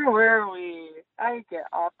 where were we? I get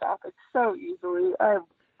off topic so easily. I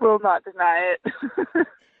will not deny it.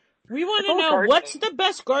 We want to know, what's the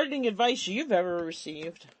best gardening advice you've ever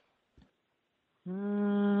received?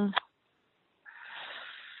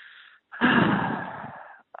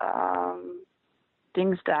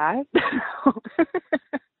 Things die.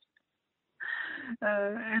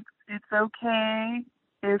 It's okay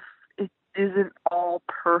if it isn't all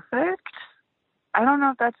perfect. I don't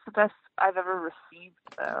know if that's the best I've ever received,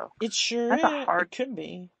 though. It sure is. It could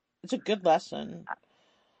be. It's a good lesson.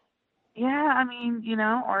 Yeah,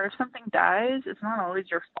 or if something dies, it's not always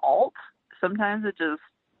your fault. Sometimes it just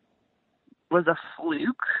was a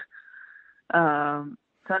fluke.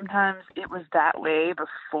 Sometimes it was that way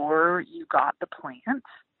before you got the plant.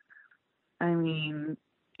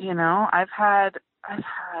 I've had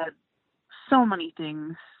so many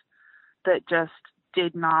things that just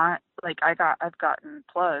did not, I've gotten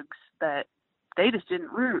plugs that they just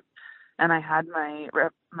didn't root. And I had my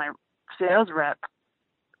sales rep,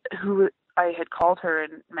 who I had called her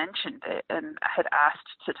and mentioned it, and had asked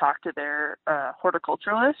to talk to their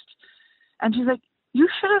horticulturalist. And she's like, you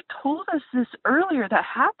should have told us this earlier. That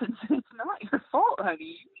happens. It's not your fault,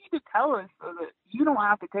 honey. You need to tell us so that you don't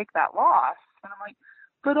have to take that loss. And I'm like,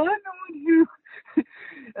 but I know you.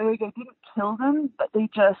 And like, I didn't kill them, but they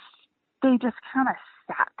just kind of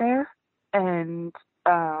sat there. And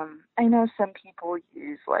I know some people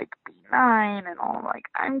use like B9 and all. Like,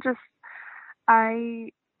 I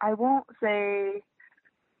won't say.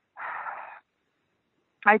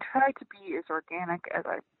 I try to be as organic as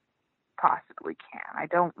I possibly can. I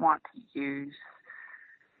don't want to use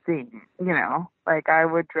things, like I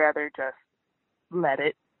would rather just let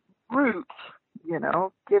it root,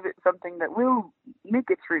 give it something that will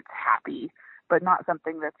make its roots happy, but not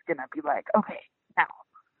something that's going to be like, okay, now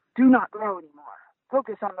do not grow anymore.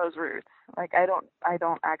 Focus on those roots. Like, I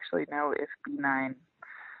don't actually know if B9,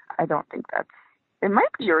 I don't think it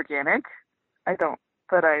might be organic. I don't,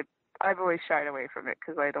 but I've always shied away from it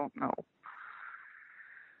because I don't know.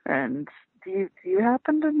 And do you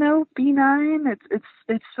happen to know B9?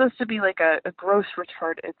 It's supposed to be like a growth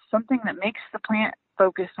retard. It's something that makes the plant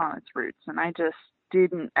focus on its roots, and I just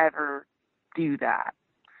didn't ever do that.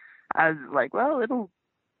 I was like, well, it'll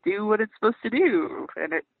do what it's supposed to do,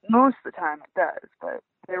 and most of the time it does. But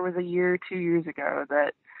there was 2 years ago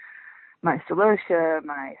that my celosia,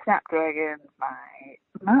 my snapdragons,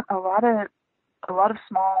 a lot of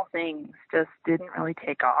small things just didn't really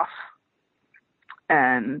take off.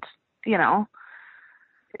 And,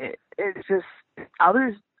 it's just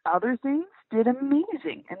other things did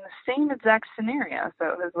amazing in the same exact scenario. So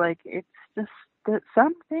it was like, it's just that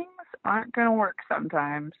some things aren't going to work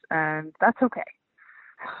sometimes, and that's okay.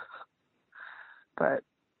 But,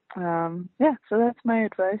 yeah, so that's my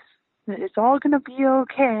advice. It's all going to be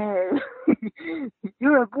okay.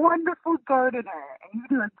 You're a wonderful gardener, and you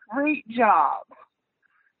do a great job.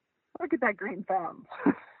 Look at that green thumb.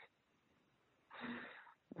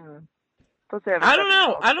 I don't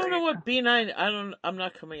know. I don't know what B9. I'm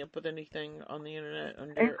not coming up with anything on the internet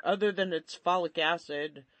other than it's folic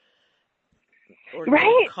acid,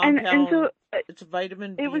 right? Compound. And so it's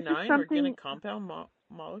vitamin B9, organic compound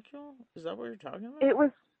molecule. Is that what you're talking about? It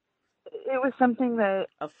was something that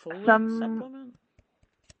a folate supplement.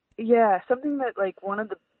 Yeah, something that like one of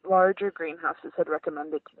the larger greenhouses had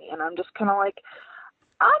recommended to me, and I'm just kind of like,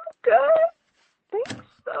 I'm good. Think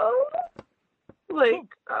so.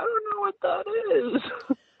 Like, I don't know what that is.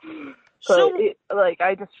 So,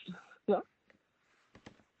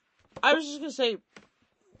 I was just going to say,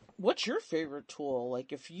 what's your favorite tool?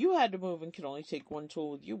 Like, if you had to move and could only take one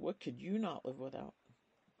tool with you, what could you not live without?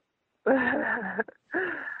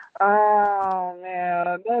 Oh,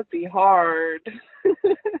 man, that'd be hard.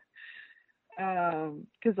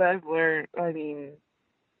 Because I've learned,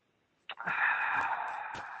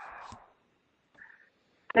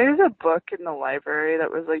 there's a book in the library that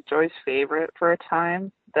was like Joy's favorite for a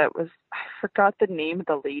time. That was, I forgot the name of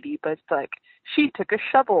the lady, but it's like, she took a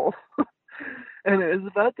shovel. And it was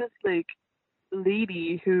about this like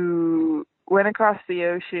lady who went across the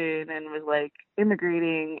ocean and was like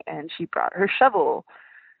immigrating, and she brought her shovel,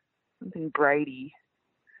 something brighty.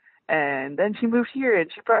 And then she moved here and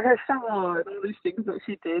she brought her shovel, and all these things that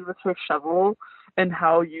she did with her shovel and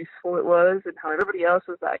how useful it was, and how everybody else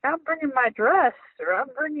was like, I'm bringing my dress, or I'm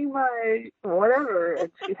bringing my whatever.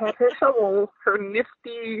 And she had her shovel, her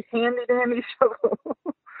nifty, handy-dandy shovel.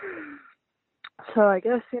 So I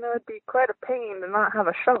guess, it'd be quite a pain to not have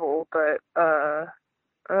a shovel, but,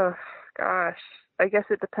 gosh, I guess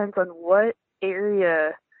it depends on what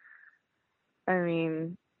area.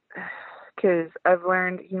 Because I've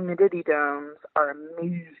learned humidity domes are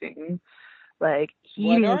amazing. Like,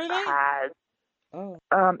 heating pads. Oh.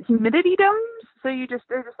 Humidity domes. So they're just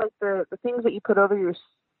like the things that you put over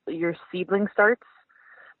your seedling starts.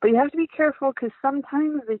 But you have to be careful because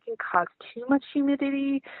sometimes they can cause too much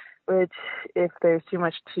humidity, which if there's too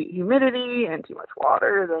much humidity and too much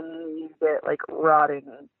water, then you get like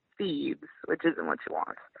rotting seeds, which isn't what you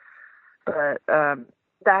want. But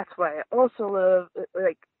that's why I also love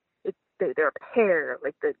they're a pair,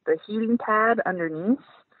 like the heating pad underneath,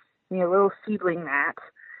 and a little seedling mat,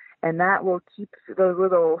 and that will keep those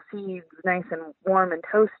little seeds nice and warm and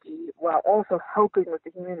toasty while also helping with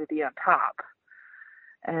the humidity on top.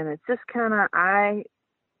 And it's just kind of,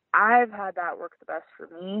 I've had that work the best for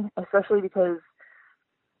me, especially because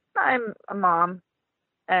I'm a mom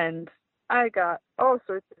and I got all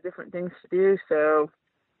sorts of different things to do. So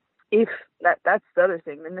if that's the other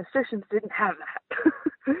thing, the nasturtiums didn't have that.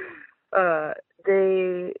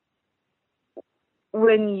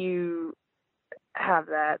 When you have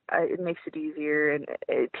that, it makes it easier, and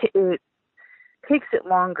it takes it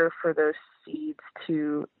longer for those seeds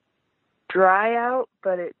to dry out,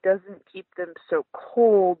 but it doesn't keep them so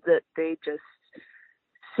cold that they just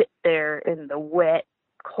sit there in the wet,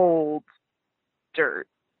 cold dirt.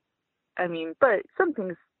 I mean, but some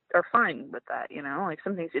things are fine with that, you know, like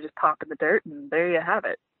some things you just pop in the dirt and there you have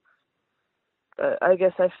it. But I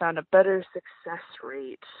guess I found a better success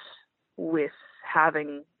rate with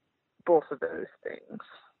having both of those things.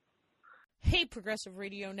 Hey, Progressive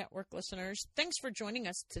Radio Network listeners, thanks for joining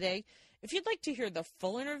us today. If you'd like to hear the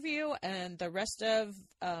full interview and the rest of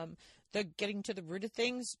the getting to the root of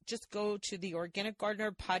things, just go to the Organic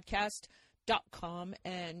Gardener podcast.com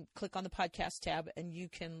and click on the podcast tab, and you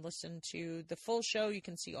can listen to the full show. You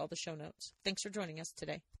can see all the show notes. Thanks for joining us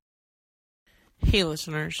today. Hey,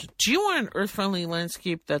 listeners, do you want an earth-friendly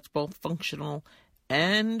landscape that's both functional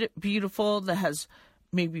and beautiful, that has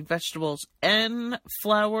maybe vegetables and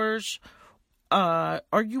flowers?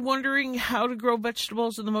 Are you wondering how to grow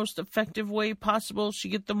vegetables in the most effective way possible so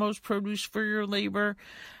you get the most produce for your labor?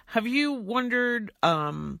 Have you wondered,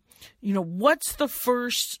 what's the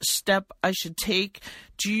first step I should take?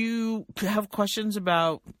 Do you have questions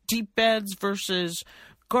about deep beds versus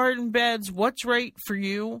garden beds? What's right for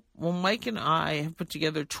you? Well, Mike and I have put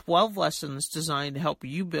together 12 lessons designed to help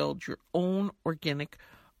you build your own organic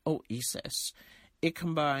oasis. It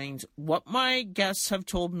combines what my guests have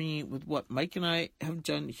told me with what Mike and I have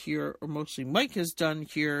done here, or mostly Mike has done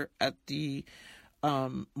here at the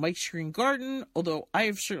Mike's Green Garden, although I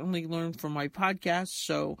have certainly learned from my podcast.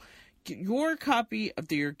 So get your copy of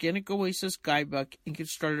the Organic Oasis Guidebook and get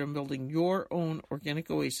started on building your own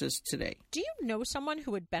Organic Oasis today. Do you know someone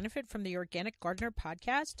who would benefit from the Organic Gardener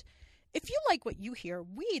podcast? If you like what you hear,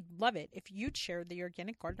 we'd love it if you'd share the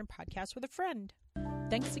Organic Gardener podcast with a friend.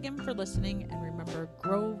 Thanks again for listening, and remember,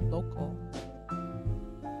 grow local.